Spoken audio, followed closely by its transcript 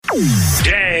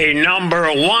Day number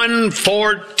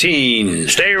 114.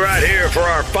 Stay right here for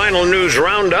our final news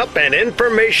roundup and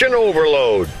information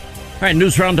overload. All right,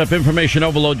 news roundup, information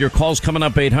overload. Your call's coming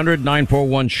up,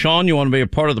 800-941-SEAN. You want to be a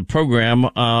part of the program.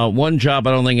 One job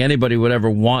I don't think anybody would ever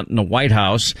want in the White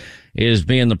House is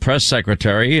being the press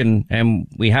secretary. And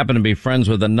we happen to be friends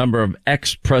with a number of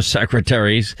ex-press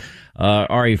secretaries.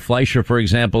 Ari Fleischer, for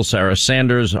example, Sarah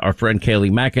Sanders, our friend Kayleigh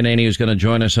McEnany, who's going to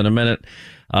join us in a minute.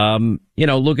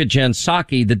 Look at Jen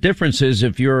Psaki. The difference is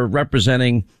if you're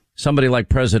representing somebody like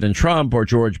President Trump or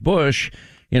George Bush,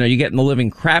 you're getting the living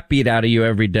crap beat out of you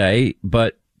every day.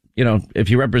 But, if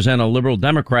you represent a liberal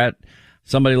Democrat,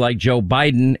 somebody like Joe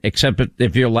Biden, except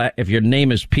if your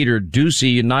name is Peter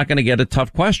Doocy, you're not going to get a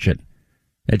tough question.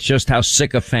 It's just how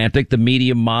sycophantic the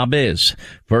media mob is.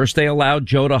 First, they allowed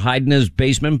Joe to hide in his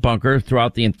basement bunker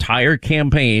throughout the entire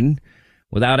campaign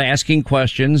without asking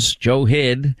questions. Joe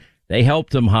hid. They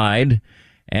helped him hide.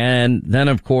 And then,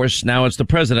 of course, now it's the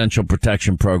Presidential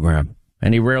Protection Program.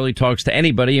 And he rarely talks to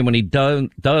anybody. And when he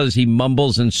does, he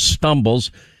mumbles and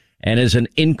stumbles and is an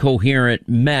incoherent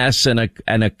mess and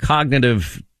a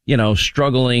cognitive,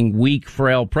 struggling, weak,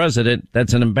 frail president.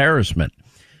 That's an embarrassment.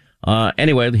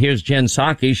 Anyway, here's Jen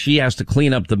Psaki. She has to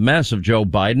clean up the mess of Joe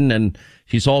Biden. And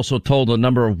she's also told a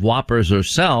number of whoppers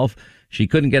herself. She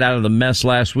couldn't get out of the mess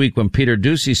last week when Peter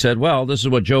Doocy said, well, this is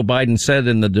what Joe Biden said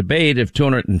in the debate. If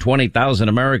 220,000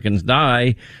 Americans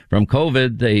die from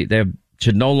COVID, they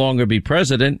should no longer be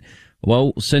president.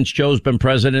 Well, since Joe's been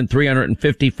president,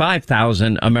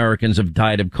 355,000 Americans have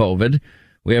died of COVID.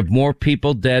 We have more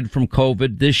people dead from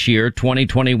COVID this year,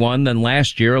 2021, than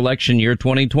last year, election year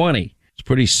 2020. It's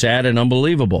pretty sad and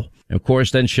unbelievable. Of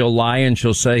course, then she'll lie and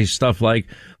she'll say stuff like,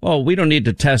 well, we don't need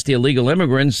to test the illegal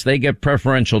immigrants. They get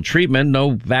preferential treatment.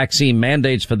 No vaccine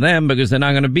mandates for them because they're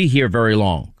not going to be here very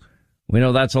long. We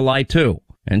know that's a lie, too.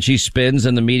 And she spins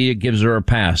and the media gives her a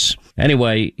pass.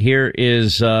 Anyway, here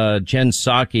is Jen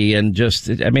Psaki, and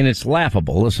it's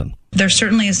laughable. Listen. There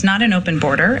certainly is not an open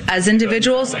border. As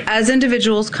individuals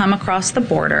come across the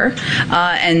border,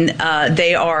 and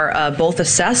they are both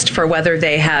assessed for whether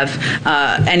they have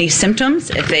any symptoms.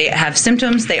 If they have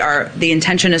symptoms, the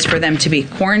intention is for them to be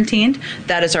quarantined.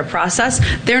 That is our process.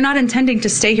 They're not intending to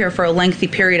stay here for a lengthy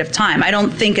period of time. I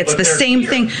don't think it's the same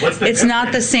thing. It's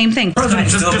not the same thing. I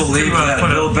still believe that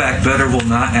Build Back Better will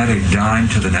not add a dime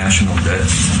to the national debt.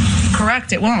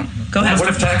 Correct, it won't. Go ahead. What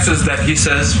if taxes that he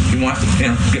says he wants to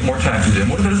get more taxes in?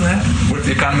 What if it doesn't happen? What if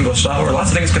the economy goes sour?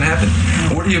 Lots of things can happen.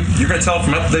 What are you're going to tell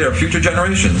from up there future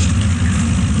generations,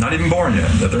 not even born yet,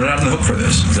 that they're not on the hook for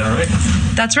this? Is that right?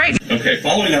 That's right. Okay,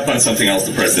 following up on something else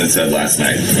the president said last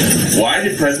night. Why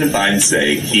did President Biden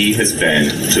say he has been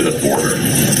to the border?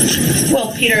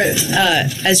 Well, Peter,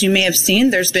 as you may have seen,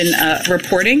 there's been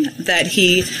reporting that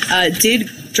he did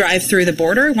drive through the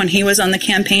border when he was on the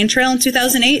campaign trail in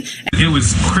 2008. It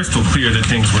was crystal clear that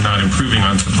things were not improving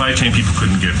on supply chain. People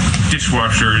couldn't get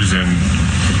dishwashers and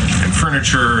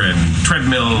furniture and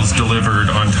treadmills delivered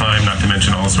on time, not to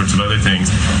mention all sorts of other things.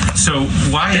 So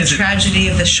why is it... The tragedy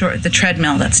of the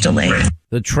treadmill that's delayed. Right.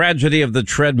 The tragedy of the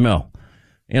treadmill.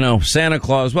 Santa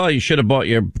Claus, well, you should have bought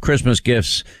your Christmas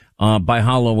gifts by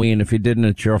Halloween. If you didn't,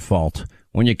 it's your fault.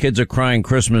 When your kids are crying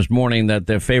Christmas morning that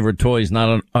their favorite toy is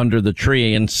not under the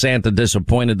tree and Santa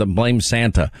disappointed them, blame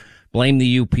Santa. Blame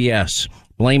the UPS.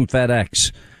 Blame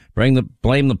FedEx.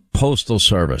 Blame the Postal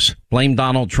Service. Blame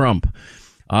Donald Trump.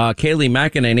 Kayleigh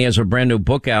McEnany has a brand new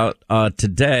book out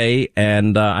today,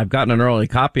 and I've gotten an early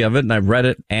copy of it, and I've read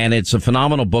it, and it's a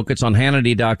phenomenal book. It's on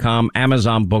Hannity.com,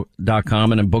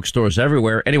 Amazon.com, and in bookstores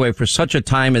everywhere. Anyway, for such a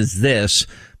time as this,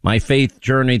 my faith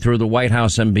journey through the White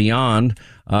House and beyond,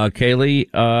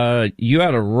 Kayleigh, you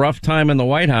had a rough time in the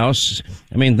White House.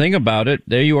 I mean, think about it.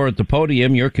 There you are at the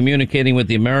podium. You're communicating with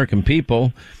the American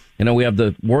people. We have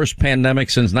the worst pandemic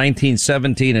since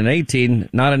 1917 and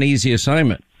 18. Not an easy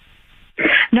assignment.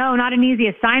 No, not an easy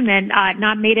assignment,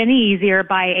 not made any easier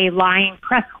by a lying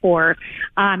press corps.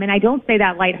 And I don't say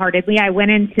that lightheartedly. I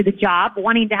went into the job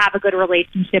wanting to have a good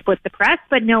relationship with the press,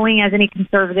 but knowing, as any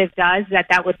conservative does,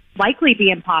 that would likely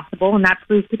be impossible, and that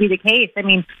proves to be the case. I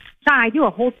mean, Sean, I do a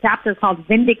whole chapter called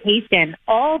Vindication,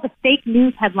 all the fake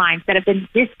news headlines that have been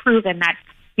disproven that,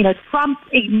 Trump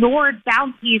ignored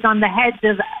bounties on the heads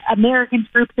of American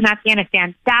troops in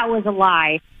Afghanistan. That was a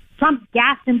lie. Trump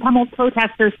gassed and pummeled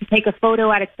protesters to take a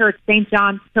photo at a church, St.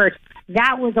 John's Church.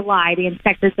 That was a lie. The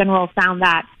Inspector General found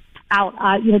that out.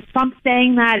 Trump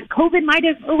saying that COVID might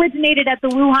have originated at the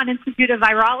Wuhan Institute of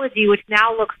Virology, which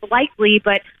now looks likely,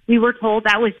 but we were told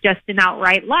that was just an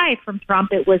outright lie from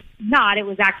Trump. It was not. It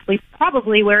was actually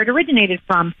probably where it originated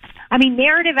from. I mean,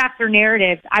 narrative after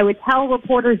narrative. I would tell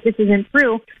reporters this isn't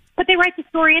true, but they write the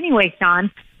story anyway,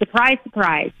 Sean. Surprise,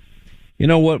 surprise. You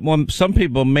know what? Some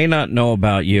people may not know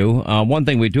about you. One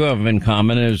thing we do have in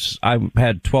common is I've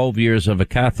had 12 years of a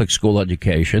Catholic school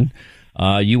education.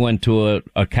 You went to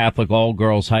a Catholic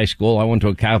all-girls high school. I went to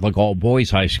a Catholic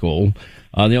all-boys high school.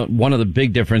 One of the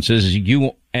big differences is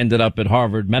you ended up at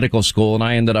Harvard Medical School, and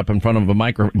I ended up in front of a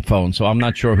microphone. So I'm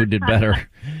not sure who did better.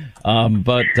 I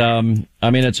mean,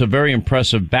 it's a very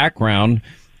impressive background.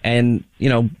 And,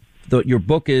 your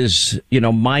book is,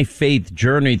 My Faith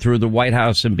Journey Through the White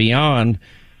House and Beyond.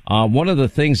 One of the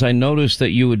things I noticed that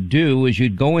you would do is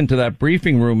you'd go into that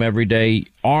briefing room every day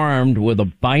armed with a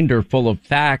binder full of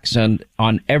facts and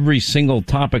on every single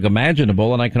topic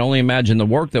imaginable. And I can only imagine the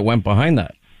work that went behind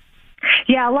that.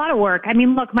 Yeah, a lot of work. I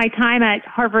mean, look, my time at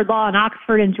Harvard Law and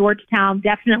Oxford and Georgetown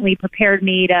definitely prepared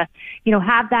me to,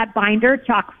 have that binder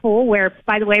chock full where,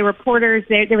 by the way, reporters,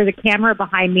 there was a camera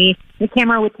behind me. The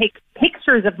camera would take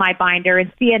pictures of my binder,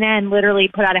 and CNN literally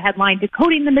put out a headline,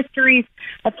 Decoding the Mysteries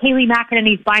of Kayleigh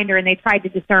McEnany's Binder, and they tried to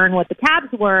discern what the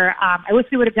tabs were. I wish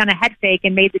we would have done a head fake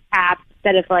and made the tabs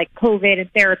instead of like COVID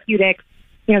and therapeutics.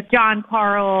 John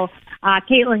Carl,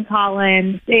 Caitlin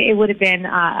Collins, it would have been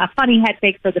a funny head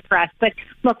fake for the press. But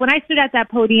look, when I stood at that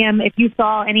podium, if you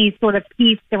saw any sort of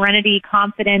peace, serenity,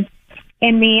 confidence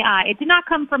in me, it did not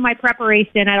come from my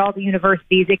preparation at all the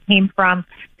universities. It came from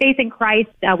faith in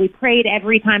Christ. We prayed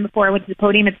every time before I went to the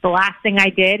podium. It's the last thing I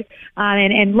did.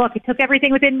 And look, it took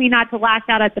everything within me not to lash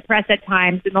out at the press at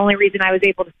times. And the only reason I was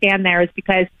able to stand there is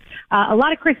because a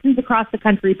lot of Christians across the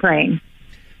country praying.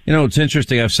 It's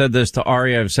interesting. I've said this to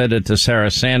Ari. I've said it to Sarah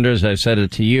Sanders. I've said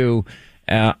it to you.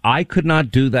 I could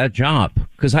not do that job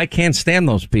because I can't stand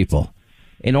those people.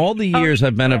 In all the years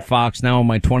I've been at Fox, now in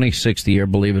my 26th year,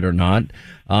 believe it or not,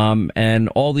 and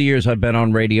all the years I've been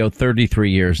on radio, 33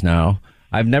 years now,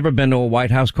 I've never been to a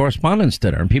White House Correspondents'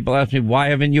 Dinner. And people ask me, why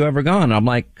haven't you ever gone? I'm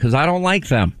like, because I don't like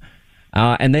them,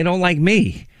 and they don't like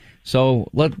me. So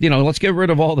let's get rid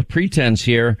of all the pretense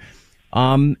here.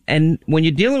 And when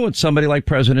you're dealing with somebody like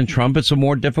President Trump, it's a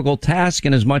more difficult task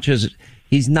in as much as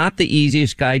he's not the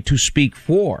easiest guy to speak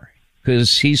for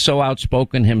because he's so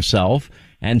outspoken himself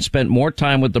and spent more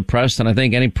time with the press than I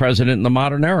think any president in the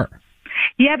modern era.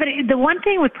 Yeah, but the one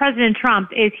thing with President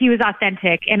Trump is he was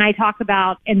authentic. And I talk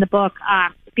about in the book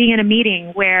being in a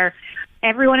meeting where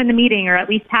everyone in the meeting, or at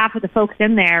least half of the folks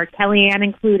in there, Kellyanne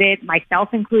included, myself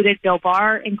included, Bill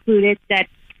Barr included, said,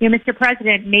 Mr.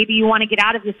 President, maybe you want to get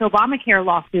out of this Obamacare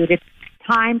lawsuit. It's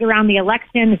timed around the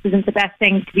election. This isn't the best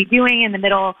thing to be doing in the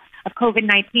middle of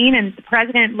COVID-19. And the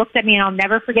president looked at me, and I'll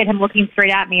never forget him looking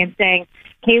straight at me and saying,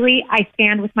 Kayleigh, I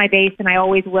stand with my base, and I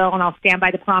always will, and I'll stand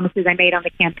by the promises I made on the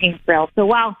campaign trail. So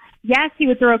while, yes, he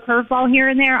would throw a curveball here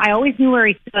and there, I always knew where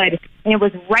he stood, and it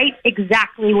was right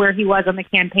exactly where he was on the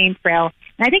campaign trail.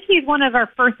 And I think he's one of our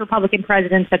first Republican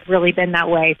presidents that's really been that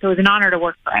way. So it was an honor to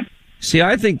work for him. See,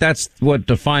 I think that's what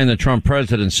defined the Trump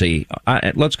presidency.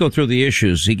 Let's go through the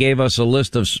issues. He gave us a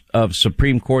list of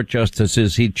Supreme Court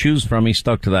justices he'd choose from. He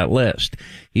stuck to that list.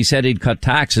 He said he'd cut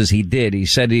taxes. He did. He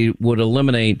said he would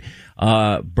eliminate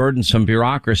burdensome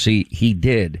bureaucracy. He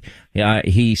did.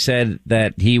 He said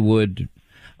that he would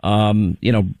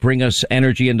bring us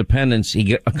energy independence.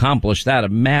 He accomplished that, a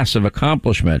massive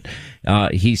accomplishment.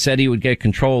 He said he would get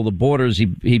control of the borders.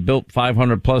 He built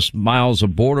 500 plus miles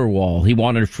of border wall. He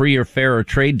wanted freer, fairer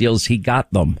trade deals. He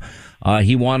got them.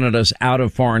 He wanted us out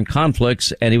of foreign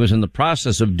conflicts, and he was in the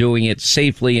process of doing it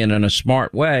safely and in a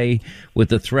smart way with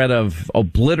the threat of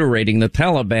obliterating the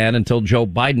Taliban until Joe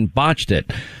Biden botched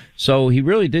it. So he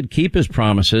really did keep his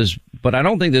promises, but I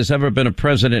don't think there's ever been a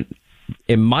president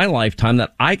in my lifetime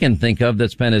that I can think of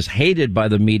that's been as hated by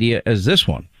the media as this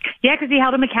one. Yeah, because he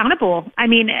held him accountable. I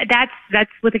mean,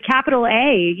 that's with a capital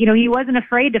A. He wasn't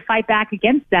afraid to fight back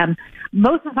against them.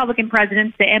 Most Republican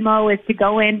presidents, the MO is to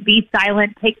go in, be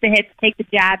silent, take the hits, take the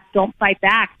jabs, don't fight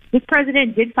back. This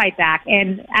president did fight back.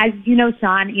 And as you know,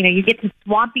 Sean, you get to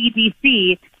swampy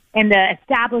D.C. and the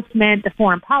establishment, the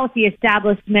foreign policy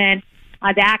establishment,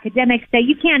 the academics say,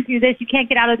 you can't do this. You can't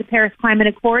get out of the Paris Climate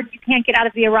Accords. You can't get out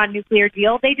of the Iran nuclear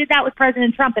deal. They did that with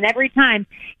President Trump. And every time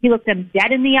he looked them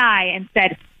dead in the eye and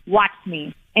said, watch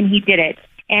me. And he did it.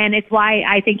 And it's why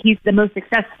I think he's the most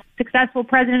successful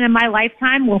president in my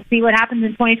lifetime. We'll see what happens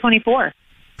in 2024.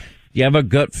 Do you have a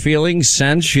gut feeling,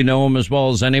 sense, you know him as well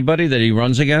as anybody, that he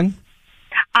runs again?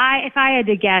 If I had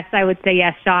to guess, I would say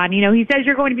yes, Sean. He says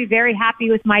you're going to be very happy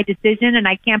with my decision, and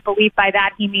I can't believe by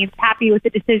that he means happy with the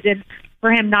decision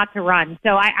for him not to run.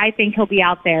 So I think he'll be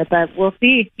out there, but we'll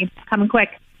see. He's coming quick.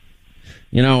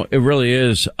 It really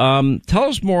is. Tell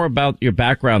us more about your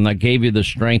background that gave you the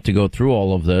strength to go through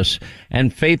all of this.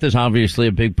 And faith is obviously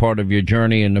a big part of your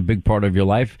journey and a big part of your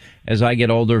life. As I get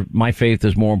older, my faith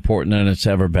is more important than it's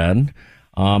ever been.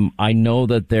 I know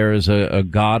that there is a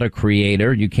God, a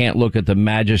creator. You can't look at the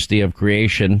majesty of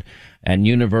creation and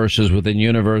universes within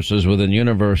universes within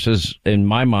universes, in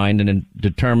my mind, and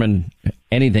determine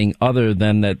anything other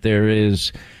than that there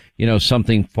is,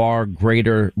 something far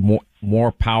greater,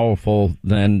 more powerful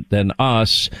than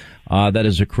us, that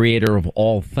is a creator of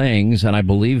all things. And I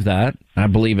believe that. I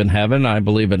believe in heaven. I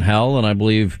believe in hell. And I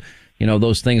believe,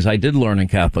 those things I did learn in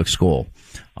Catholic school.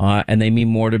 And they mean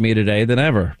more to me today than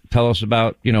ever. Tell us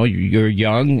about, you're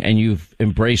young and you've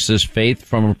embraced this faith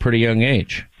from a pretty young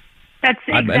age. That's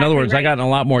exactly in other words, right. I got in a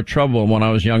lot more trouble when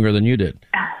I was younger than you did.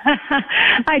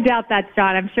 I doubt that,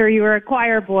 Sean. I'm sure you were a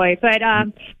choir boy. But, I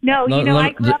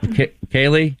grew up...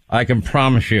 Kayleigh, I can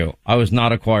promise you, I was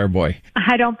not a choir boy.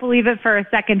 I don't believe it for a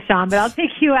second, Sean, but I'll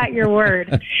take you at your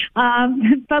word.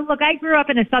 But look, I grew up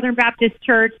in a Southern Baptist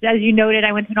church. As you noted,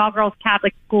 I went to an all-girls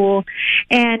Catholic school.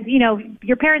 And,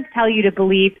 your parents tell you to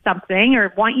believe something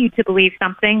or want you to believe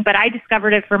something, but I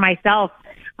discovered it for myself.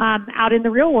 Out in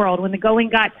the real world, when the going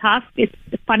got tough, it's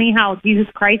funny how Jesus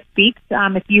Christ speaks.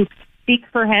 If you speak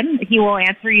for him, he will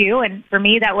answer you. And for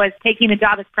me, that was taking the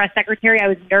job as press secretary. I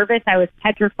was nervous. I was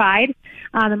petrified.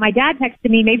 And my dad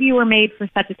texted me, maybe you were made for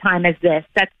such a time as this.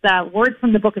 That's words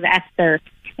from the book of Esther.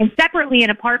 And separately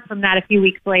and apart from that, a few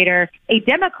weeks later, a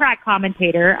Democrat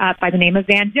commentator by the name of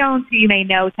Van Jones, who you may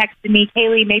know, texted me,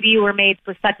 Kayleigh, maybe you were made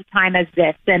for such a time as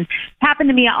this. And it's happened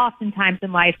to me oftentimes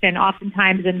in life, and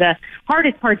oftentimes in the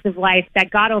hardest parts of life, that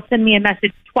God will send me a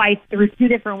message twice through two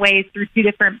different ways, through two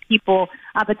different people,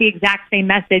 but the exact same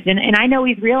message. And I know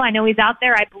he's real. I know he's out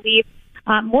there. I believe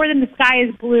more than the sky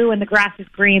is blue and the grass is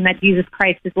green, that Jesus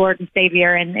Christ is Lord and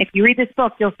Savior. And if you read this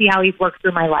book, you'll see how he's worked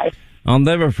through my life. I'll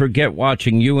never forget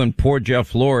watching you and poor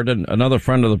Jeff Lord, and another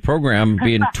friend of the program,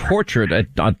 being tortured at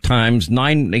times,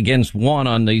 9 against 1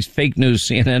 on these fake news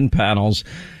CNN panels.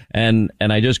 And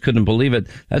I just couldn't believe it.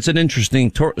 That's an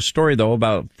interesting story, though,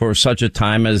 about for such a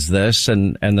time as this,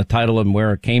 and the title and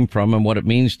where it came from and what it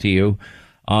means to you.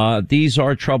 These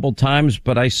are troubled times,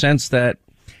 but I sense that,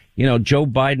 Joe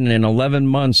Biden in 11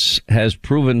 months has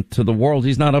proven to the world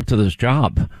he's not up to this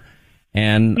job.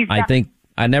 And I think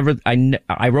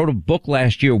I wrote a book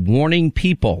last year warning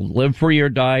people, live free or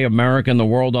die, America and the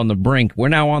world on the brink. We're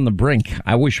now on the brink.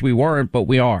 I wish we weren't, but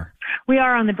we are. We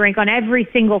are on the brink on every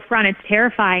single front. It's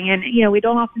terrifying. And, we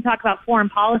don't often talk about foreign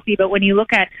policy, but when you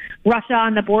look at Russia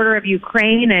on the border of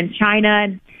Ukraine and China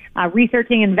and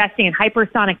researching, investing in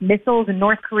hypersonic missiles, and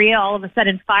North Korea all of a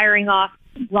sudden firing off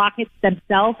rockets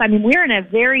themselves. I mean, we're in a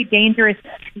very dangerous,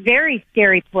 very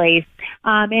scary place.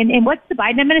 And what's the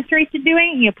Biden administration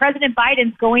doing? President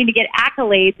Biden's going to get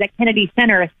accolades at Kennedy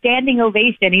Center, a standing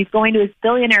ovation. He's going to his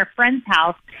billionaire friend's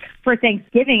house for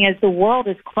Thanksgiving as the world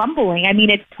is crumbling. I mean,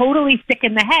 it's totally sick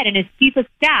in the head. And his chief of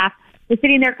staff was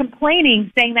sitting there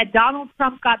complaining, saying that Donald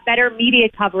Trump got better media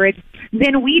coverage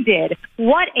than we did.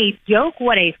 What a joke.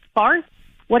 What a farce.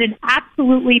 What an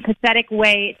absolutely pathetic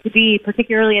way to be,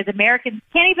 particularly as Americans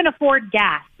can't even afford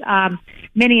gas.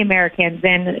 Many Americans,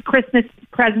 and Christmas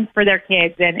presents for their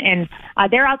kids, and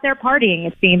they're out there partying,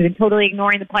 it seems, and totally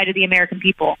ignoring the plight of the American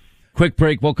people. Quick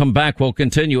break. We'll come back. We'll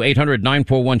continue.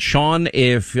 800-941-SEAN.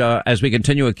 As we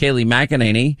continue with Kayleigh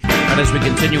McEnany. And as we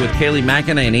continue with Kayleigh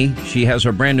McEnany, she has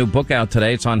her brand new book out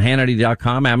today. It's on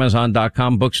Hannity.com,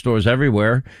 Amazon.com, bookstores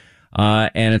everywhere.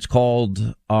 And it's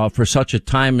called, For Such a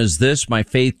Time as This, My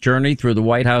Faith Journey Through the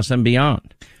White House and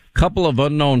Beyond. Couple of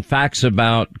unknown facts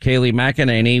about Kayleigh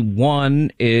McEnany.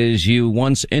 One is you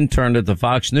once interned at the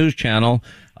Fox News Channel,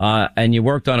 and you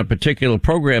worked on a particular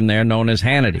program there known as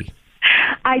Hannity.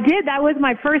 I did. That was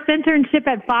my first internship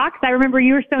at Fox. I remember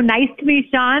you were so nice to me,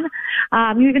 Sean.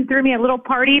 You even threw me a little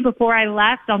party before I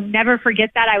left. I'll never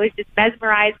forget that. I was just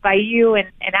mesmerized by you and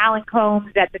Alan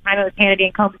Combs. At the time it was Hannity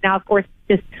and Combs. Now, of course,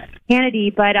 it's just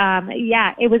Hannity. But,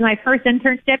 yeah, it was my first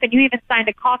internship, and you even signed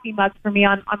a coffee mug for me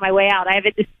on my way out. I have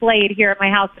it displayed here at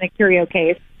my house in a curio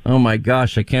case. Oh, my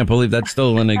gosh. I can't believe that's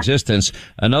still in existence.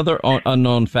 Another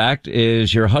unknown fact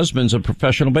is your husband's a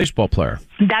professional baseball player.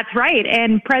 That's right.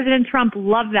 And President Trump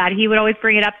loved that. He would always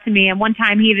bring it up to me. And one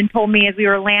time he even told me as we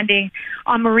were landing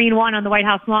on Marine One on the White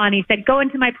House lawn, he said, go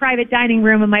into my private dining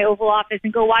room in my Oval Office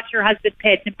and go watch your husband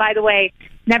pitch. And by the way,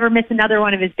 never miss another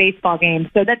one of his baseball games.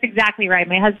 So that's exactly right.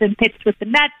 My husband pitched with the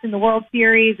Mets in the World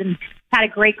Series and had a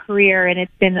great career. And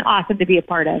it's been awesome to be a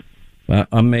part of.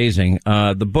 Amazing.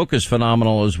 The book is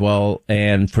phenomenal as well.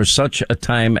 And for such a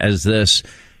time as this,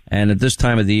 And at this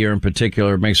time of the year in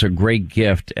particular, it makes a great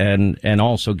gift and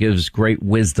also gives great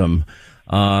wisdom.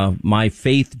 My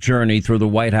faith journey through the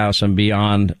White House and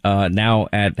beyond, now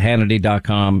at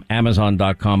Hannity.com,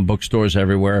 Amazon.com, bookstores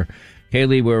everywhere.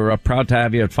 Kayleigh, we're proud to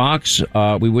have you at Fox.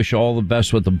 We wish you all the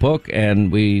best with the book,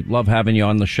 and we love having you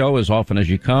on the show as often as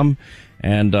you come.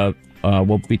 And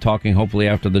we'll be talking hopefully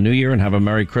after the new year, and have a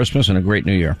Merry Christmas and a great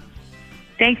New Year.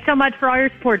 Thanks so much for all your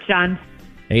support, John.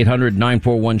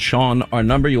 800-941-SEAN, our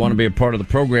number. You want to be a part of the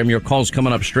program. Your call's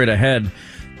coming up straight ahead.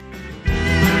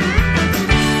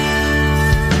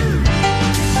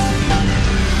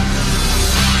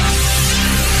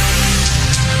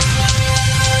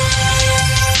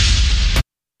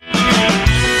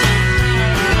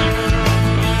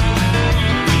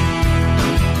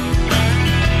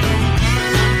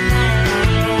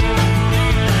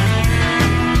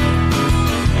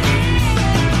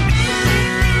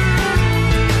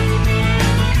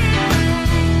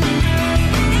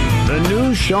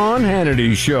 Sean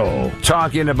Hannity Show,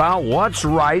 talking about what's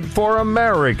right for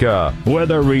America,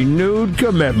 with a renewed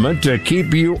commitment to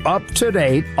keep you up to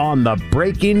date on the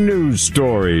breaking news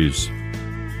stories.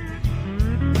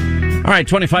 All right,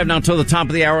 25 now till the top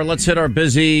of the hour. Let's hit our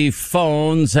busy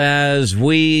phones as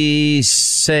we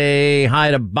say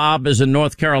hi to Bob is in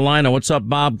North Carolina. What's up,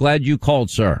 Bob? Glad you called,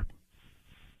 sir.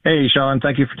 Hey, Sean,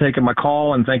 thank you for taking my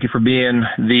call, and thank you for being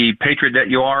the patriot that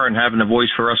you are and having a voice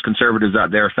for us conservatives out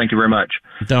there. Thank you very much.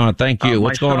 Thank you.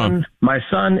 What's going on? My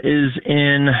son is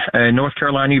in North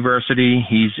Carolina University.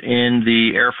 He's in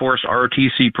the Air Force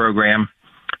ROTC program,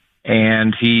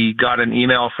 and he got an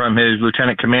email from his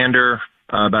lieutenant commander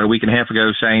about a week and a half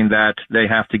ago saying that they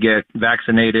have to get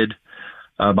vaccinated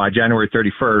by January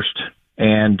 31st.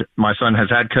 And my son has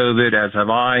had COVID, as have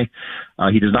I.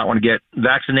 He does not want to get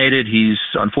vaccinated. He's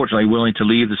unfortunately willing to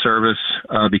leave the service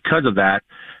because of that.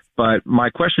 But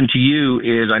my question to you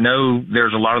is, I know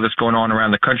there's a lot of this going on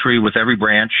around the country with every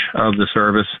branch of the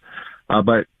service.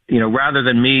 But, rather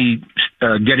than me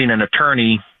getting an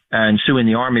attorney and suing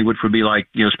the Army, which would be like,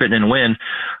 spitting in the wind,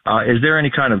 is there any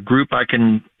kind of group I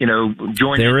can,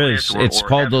 join? There is. It's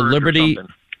called the Liberty.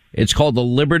 It's called the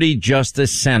Liberty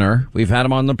Justice Center. We've had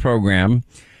them on the program,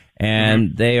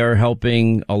 and they are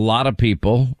helping a lot of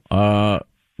people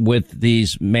with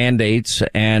these mandates.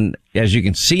 And as you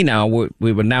can see now,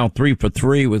 we were now 3 for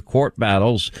 3 with court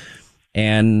battles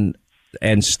and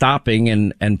stopping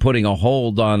and putting a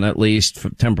hold on, at least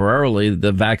temporarily,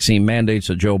 the vaccine mandates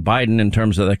of Joe Biden in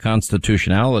terms of the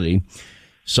constitutionality.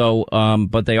 So,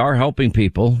 but they are helping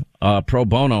people, pro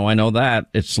bono. I know that.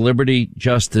 It's Liberty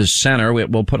Justice Center.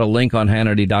 We'll put a link on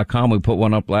Hannity.com. We put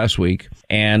one up last week,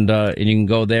 and you can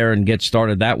go there and get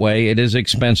started that way. It is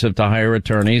expensive to hire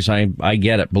attorneys. I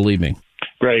get it. Believe me.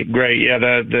 Great. Yeah,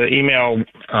 the email,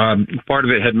 part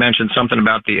of it had mentioned something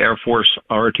about the Air Force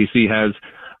ROTC has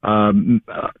kind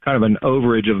of an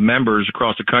overage of members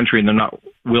across the country, and they're not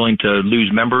willing to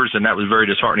lose members, and that was very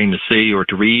disheartening to see or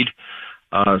to read.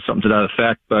 Something to that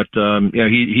effect, but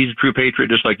he's a true patriot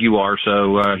just like you are.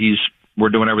 So we're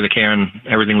doing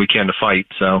everything we can to fight.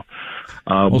 So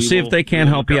we'll see if they can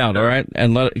help you out. All right,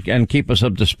 and keep us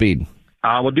up to speed.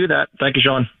 We'll do that. Thank you,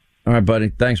 Sean. All right, buddy.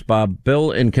 Thanks, Bob.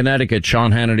 Bill in Connecticut,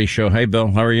 Sean Hannity Show. Hey, Bill,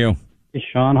 how are you? Hey,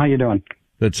 Sean, how you doing?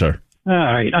 Good, sir. All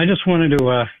right, I just wanted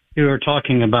to. You were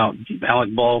talking about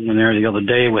Alec Baldwin there the other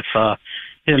day with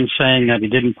him saying that he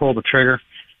didn't pull the trigger.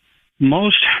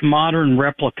 Most modern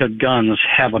replica guns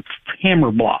have a hammer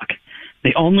block.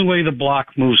 The only way the block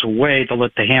moves away to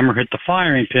let the hammer hit the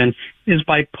firing pin is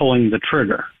by pulling the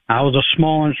trigger. I was a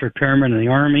small arms repairman in the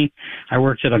Army. I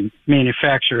worked at a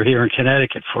manufacturer here in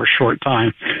Connecticut for a short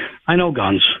time. I know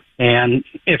guns. And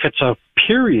if it's a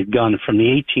period gun from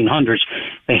the 1800s,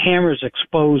 the hammer is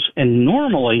exposed, and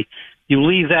normally you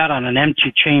leave that on an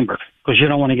empty chamber because you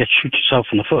don't want to shoot yourself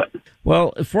in the foot.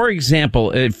 Well, for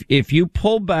example, if you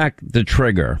pull back the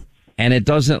trigger and it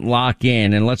doesn't lock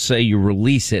in, and let's say you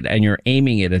release it and you're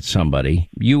aiming it at somebody,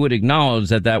 you would acknowledge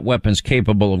that weapon's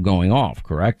capable of going off,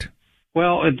 correct?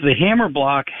 Well, the hammer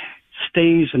block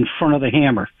stays in front of the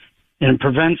hammer and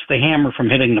prevents the hammer from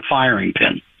hitting the firing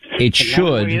pin. It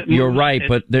should. You're right,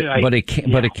 but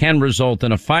it can result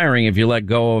in a firing if you let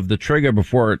go of the trigger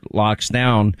before it locks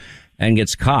down and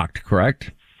gets cocked, correct?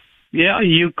 Yeah,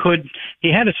 you could.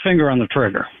 He had his finger on the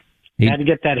trigger. He had to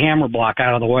get that hammer block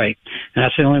out of the way, and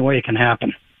that's the only way it can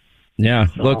happen. Yeah,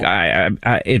 so, look,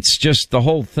 it's just the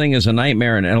whole thing is a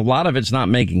nightmare, and a lot of it's not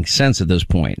making sense at this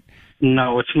point.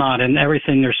 No, it's not. And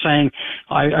everything they're saying,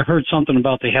 I heard something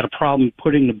about they had a problem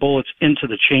putting the bullets into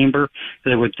the chamber.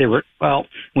 They were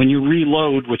when you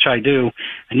reload, which I do,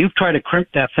 and you try to crimp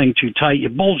that thing too tight, you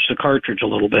bulge the cartridge a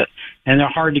little bit, and they're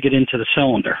hard to get into the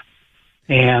cylinder.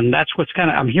 And that's what's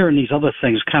I'm hearing these other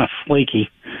things kind of flaky,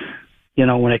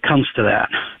 when it comes to that.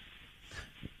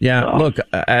 Yeah, look,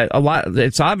 a lot.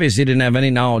 It's obvious he didn't have any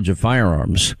knowledge of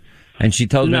firearms. And she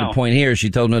told me to point here, she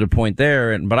told me to point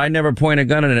there, but I never point a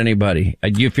gun at anybody.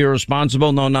 Do you feel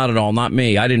responsible? No, not at all. Not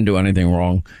me. I didn't do anything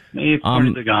wrong. You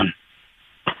pointed the gun.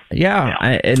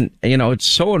 Yeah. It's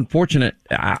so unfortunate.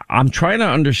 I'm trying to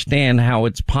understand how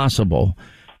it's possible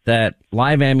that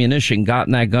live ammunition got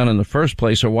in that gun in the first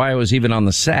place, or why it was even on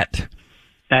the set.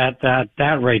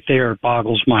 That right there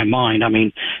boggles my mind. I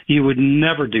mean, you would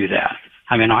never do that.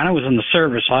 I mean, when I was in the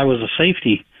service, I was a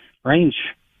range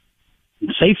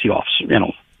safety officer,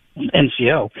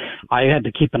 NCO. I had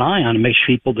to keep an eye on to make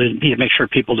sure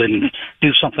people didn't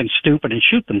do something stupid and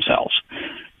shoot themselves.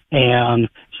 And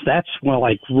that's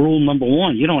rule number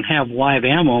one. You don't have live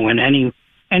ammo in any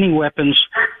weapons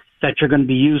that you're going to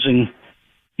be using,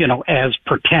 as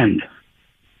pretend.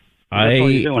 That's all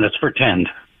you're doing. It's pretend.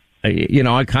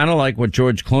 I kind of like what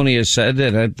George Clooney has said,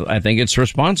 and I think it's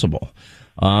responsible.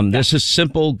 This is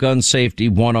simple gun safety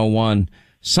 101.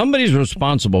 Somebody's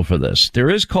responsible for this. There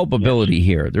is culpability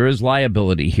here. There is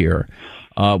liability here.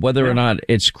 Whether or not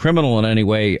it's criminal in any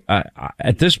way,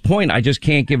 at this point, I just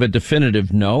can't give a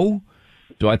definitive no.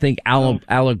 Do I think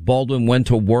Alec Baldwin went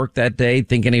to work that day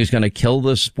thinking he was going to kill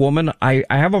this woman? I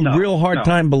have a real hard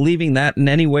time believing that in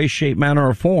any way, shape, manner,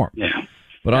 or form. Yeah.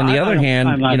 But on the other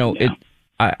hand,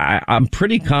 I'm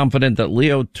pretty confident that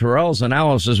Leo Terrell's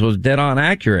analysis was dead on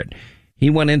accurate. He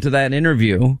went into that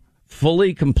interview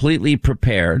fully, completely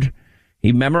prepared.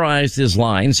 He memorized his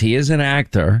lines. He is an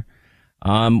actor.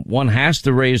 One has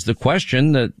to raise the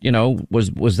question that,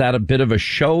 was that a bit of a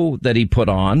show that he put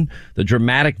on? The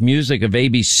dramatic music of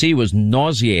ABC was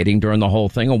nauseating during the whole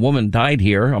thing. A woman died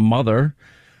here, a mother.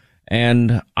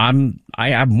 And I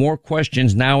have more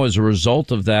questions now as a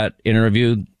result of that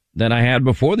interview than I had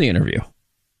before the interview.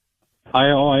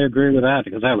 I agree with that,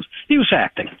 because he was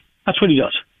acting. That's what he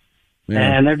does. Yeah.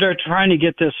 And they're trying to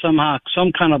get this somehow,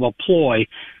 some kind of a ploy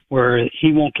where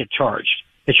he won't get charged.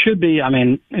 It should be,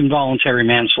 involuntary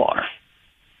manslaughter.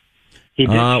 He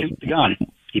did shoot the gun.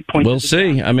 He pointed. We'll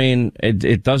see. Gun.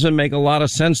 It doesn't make a lot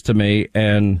of sense to me,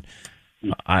 and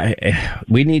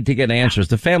we need to get answers.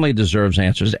 The family deserves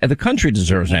answers, and the country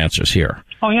deserves answers here.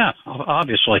 Oh yeah,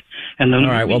 obviously. And all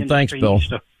right. Well, thanks, Bill.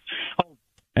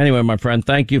 Anyway, my friend,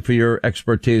 thank you for your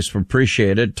expertise.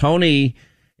 Appreciate it. Tony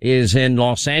is in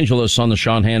Los Angeles on the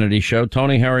Sean Hannity Show.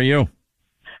 Tony, how are you?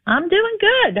 I'm doing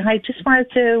good. I just wanted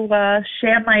to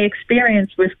share my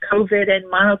experience with COVID and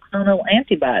monoclonal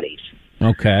antibodies.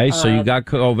 Okay, so you got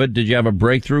COVID. Did you have a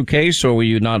breakthrough case, or were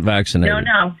you not vaccinated?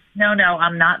 No,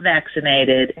 I'm not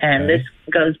vaccinated, and this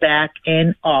goes back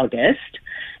in August.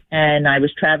 And I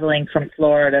was traveling from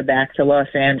Florida back to Los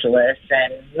Angeles,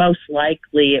 and most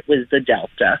likely it was the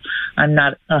Delta. I'm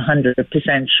not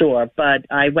 100% sure, but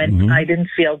I went. I didn't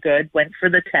feel good. Went for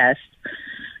the test.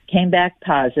 Came back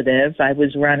positive. I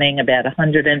was running about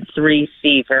 103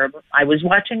 fever. I was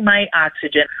watching my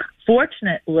oxygen.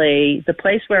 Fortunately, the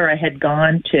place where I had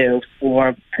gone to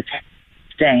for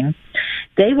testing,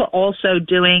 they were also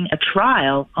doing a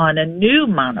trial on a new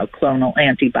monoclonal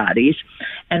antibodies,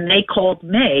 and they called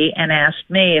me and asked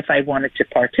me if I wanted to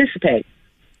participate.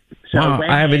 So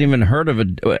I haven't even heard of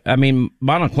it.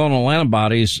 Monoclonal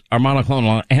antibodies are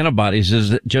monoclonal antibodies.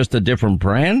 Is it just a different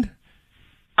brand?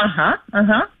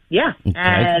 Yeah. Okay.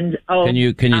 And can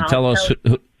you tell us?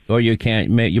 Or you can't?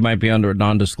 You might be under a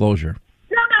non-disclosure.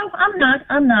 No,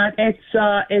 I'm not. It's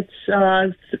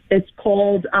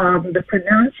called the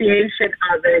pronunciation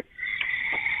of it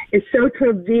is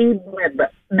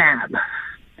Sotrovimab,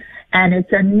 and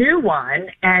it's a new one,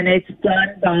 and it's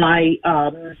done by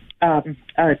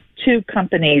two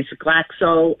companies,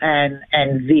 Glaxo and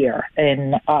Vir,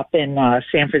 up in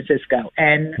San Francisco,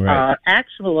 and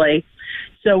actually.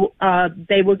 So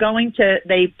they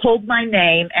pulled my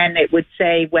name, and it would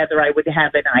say whether I would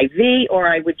have an IV or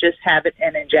I would just have it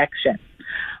an injection.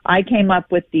 I came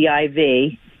up with the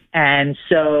IV, and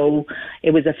so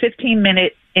it was a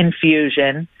 15-minute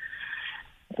infusion.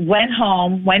 Went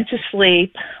home, went to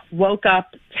sleep, woke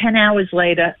up 10 hours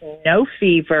later, no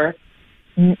fever,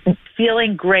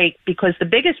 feeling great, because the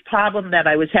biggest problem that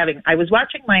I was having, I was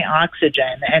watching my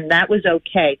oxygen, and that was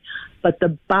okay. But the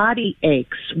body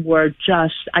aches were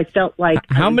just, I felt like...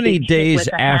 How many days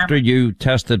after you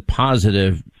tested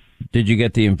positive did you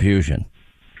get the infusion?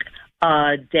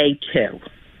 Day 2.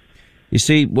 You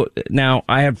see, now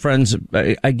I have friends,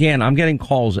 again, I'm getting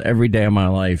calls every day of my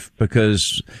life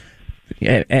because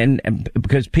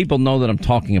people know that I'm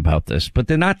talking about this, but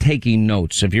they're not taking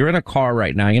notes. If you're in a car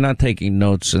right now, you're not taking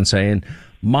notes and saying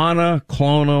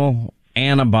monoclonal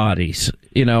antibodies.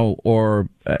 or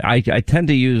I tend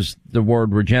to use the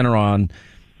word Regeneron.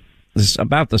 This is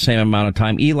about the same amount of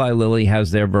time. Eli Lilly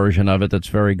has their version of it that's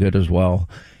very good as well.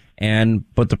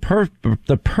 But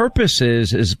the purpose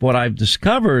is what I've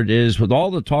discovered is with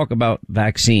all the talk about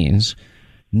vaccines,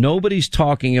 nobody's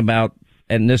talking about,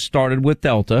 and this started with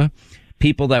Delta,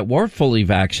 people that were fully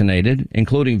vaccinated,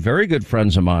 including very good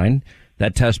friends of mine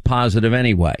that test positive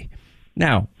anyway.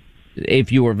 Now,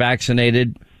 if you were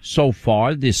vaccinated so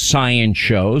far, the science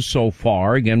shows so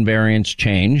far, again, variants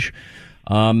change,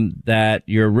 that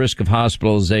your risk of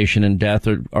hospitalization and death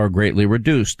are greatly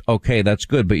reduced. Okay, that's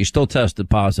good, but you still tested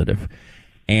positive.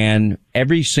 And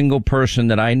every single person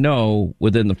that I know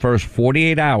within the first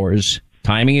 48 hours,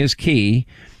 timing is key.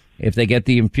 If they get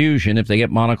the infusion, if they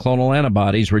get monoclonal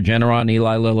antibodies, Regeneron,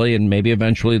 Eli Lilly, and maybe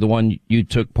eventually the one you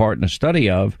took part in a study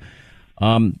of,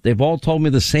 they've all told me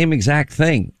the same exact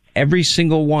thing. Every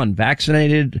single one,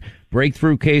 vaccinated,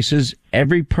 breakthrough cases,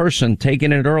 every person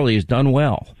taking it early has done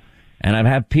well. And I've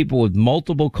had people with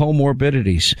multiple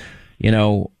comorbidities,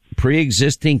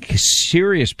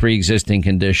 serious pre-existing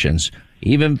conditions,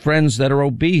 even friends that are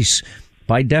obese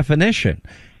by definition.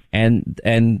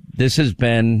 And this has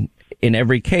been in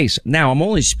every case. Now, I'm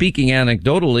only speaking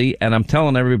anecdotally, and I'm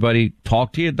telling everybody,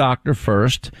 talk to your doctor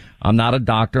first. I'm not a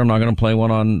doctor. I'm not going to play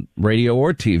one on radio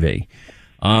or TV.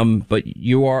 But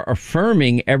you are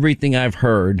affirming everything I've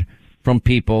heard from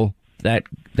people that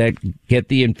get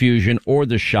the infusion or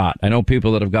the shot. I know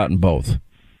people that have gotten both.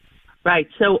 Right.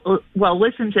 So, well,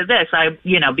 listen to this.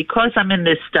 Because I'm in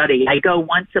this study, I go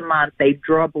once a month. They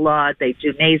draw blood. They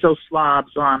do nasal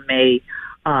swabs on me.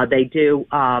 They do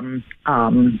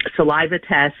saliva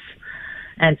tests.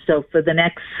 And so for the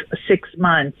next 6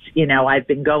 months, I've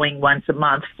been going once a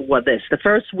month for this. The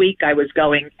first week I was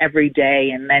going every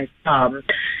day. And then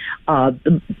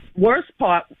the worst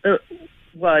part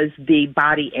was the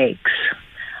body aches.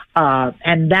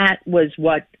 And that was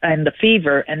and the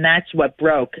fever, and that's what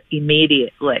broke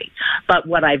immediately. But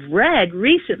what I've read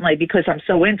recently, because I'm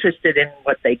so interested in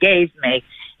what they gave me,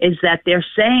 is that they're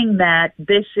saying that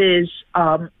this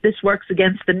works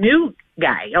against the new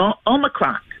guy,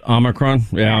 Omicron. Omicron,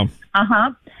 yeah.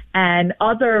 And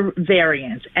other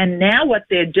variants. And now what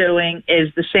they're doing is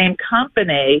the same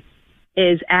company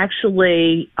is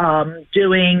actually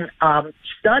doing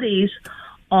studies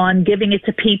on giving it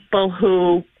to people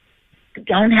who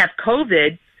don't have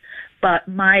COVID, but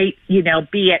might,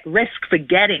 be at risk for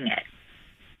getting it.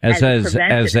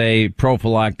 As a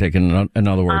prophylactic, in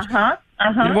other words.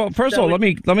 Well, first of all, let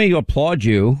me applaud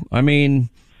you. I mean,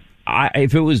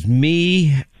 if it was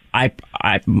me,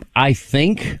 I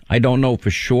think, I don't know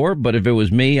for sure, but if it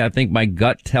was me, I think my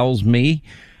gut tells me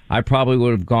I probably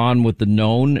would have gone with the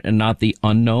known and not the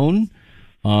unknown,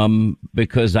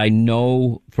 because I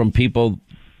know from people,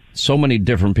 so many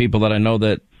different people that I know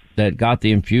that got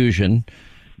the infusion.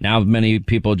 Now many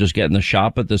people just getting the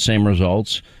shot, but the same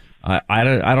results. I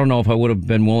don't know if I would have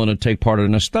been willing to take part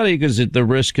in a study because the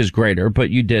risk is greater, but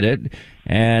you did it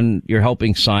and you're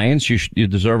helping science. You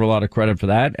deserve a lot of credit for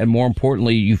that. And more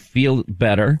importantly, you feel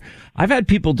better. I've had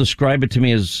people describe it to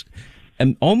me as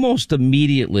almost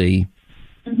immediately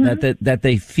that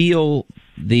they feel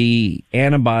the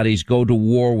antibodies go to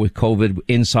war with COVID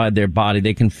inside their body.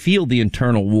 They can feel the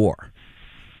internal war.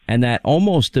 And that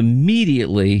almost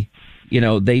immediately,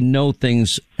 they know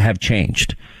things have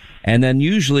changed. And then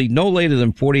usually no later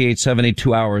than 48,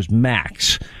 72 hours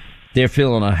max, they're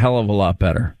feeling a hell of a lot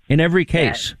better in every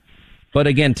case. Yes. But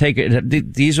again, take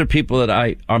it. These are people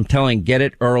that I'm telling, get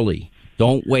it early.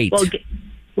 Don't wait.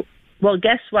 Well,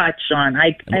 guess what, Sean?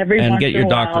 And get your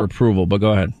doctor approval, but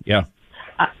go ahead. Yeah.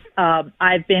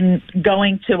 I've been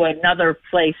going to another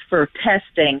place for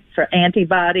testing for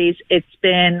antibodies. It's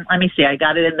been, let me see, I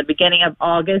got it in the beginning of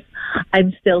August.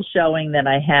 I'm still showing that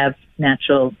I have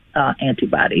natural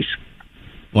antibodies.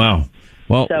 Wow.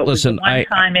 Well, so listen, it was a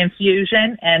one-time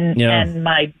infusion, and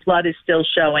my blood is still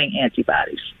showing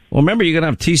antibodies. Well, remember, you're going to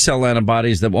have T-cell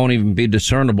antibodies that won't even be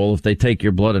discernible if they take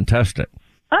your blood and test it.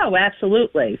 Oh,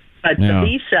 absolutely. But the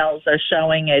B cells are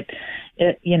showing it,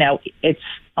 it's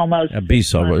almost a B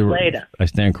cell later. I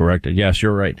stand corrected. Yes,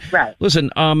 you're right. Right.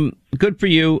 Listen, good for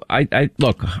you. I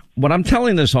look, what I'm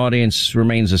telling this audience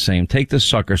remains the same. Take this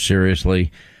sucker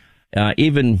seriously.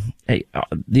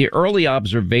 The early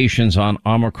observations on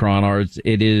Omicron are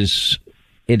it is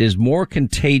more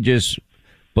contagious,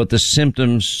 but the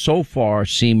symptoms so far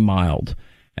seem mild.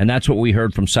 And that's what we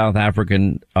heard from South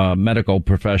African medical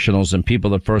professionals and people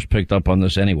that first picked up on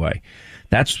this anyway.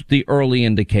 That's the early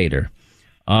indicator.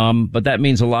 But that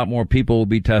means a lot more people will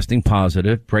be testing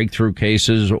positive, breakthrough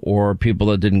cases, or people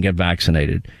that didn't get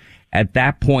vaccinated. At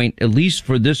that point, at least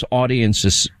for this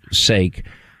audience's sake,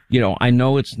 I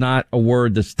know it's not a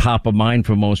word that's top of mind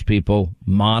for most people.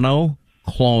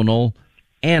 Monoclonal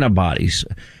antibodies.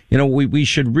 We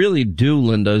should really do,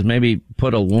 Linda, is maybe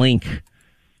put a link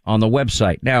on the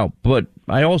website. Now, but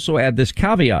I also add this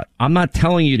caveat. I'm not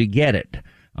telling you to get it.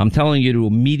 I'm telling you to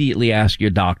immediately ask your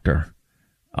doctor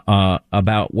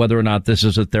about whether or not this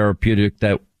is a therapeutic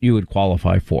that you would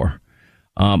qualify for.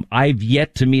 I've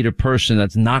yet to meet a person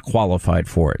that's not qualified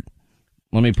for it.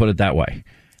 Let me put it that way.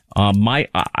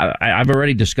 I've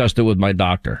already discussed it with my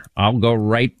doctor. I'll go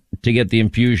right to get the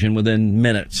infusion within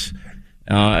minutes.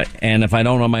 And if I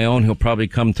don't on my own, he'll probably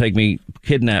come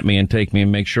kidnap me and take me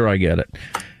and make sure I get it.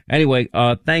 Anyway,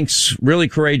 thanks. Really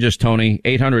courageous, Tony.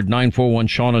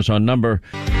 800-941-SEAN is our number.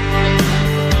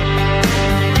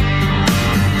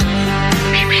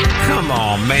 Come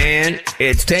on, man.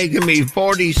 It's taken me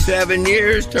 47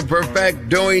 years to perfect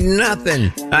doing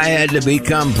nothing. I had to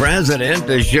become president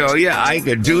to show you I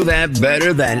could do that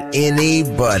better than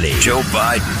anybody. Joe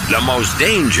Biden, the most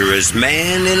dangerous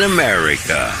man in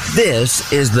America.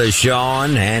 This is the Sean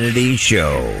Hannity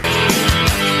Show.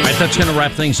 All right, that's going to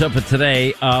wrap things up for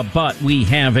today. But we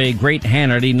have a great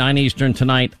Hannity, 9 Eastern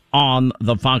tonight on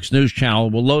the Fox News Channel.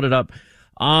 We'll load it up.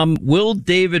 Will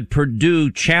David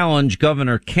Perdue challenge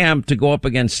Governor Kemp to go up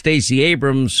against Stacey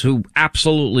Abrams, who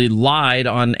absolutely lied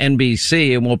on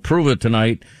NBC, and we'll prove it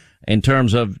tonight in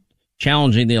terms of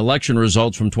challenging the election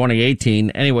results from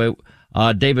 2018. Anyway,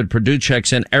 David Perdue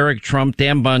checks in. Eric Trump,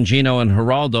 Dan Bongino, and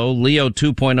Geraldo, Leo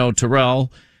 2.0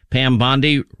 Terrell, Pam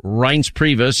Bondi, Reince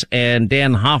Priebus, and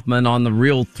Dan Hoffman on the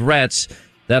real threats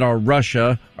that are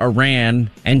Russia,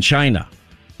 Iran, and China.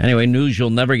 Anyway, news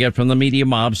you'll never get from the media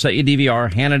mob. Set your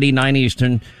DVR, Hannity, 9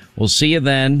 Eastern. We'll see you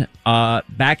then.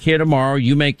 Back here tomorrow.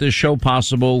 You make this show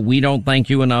possible. We don't thank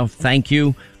you enough. Thank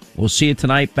you. We'll see you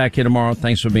tonight. Back here tomorrow.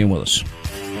 Thanks for being with us.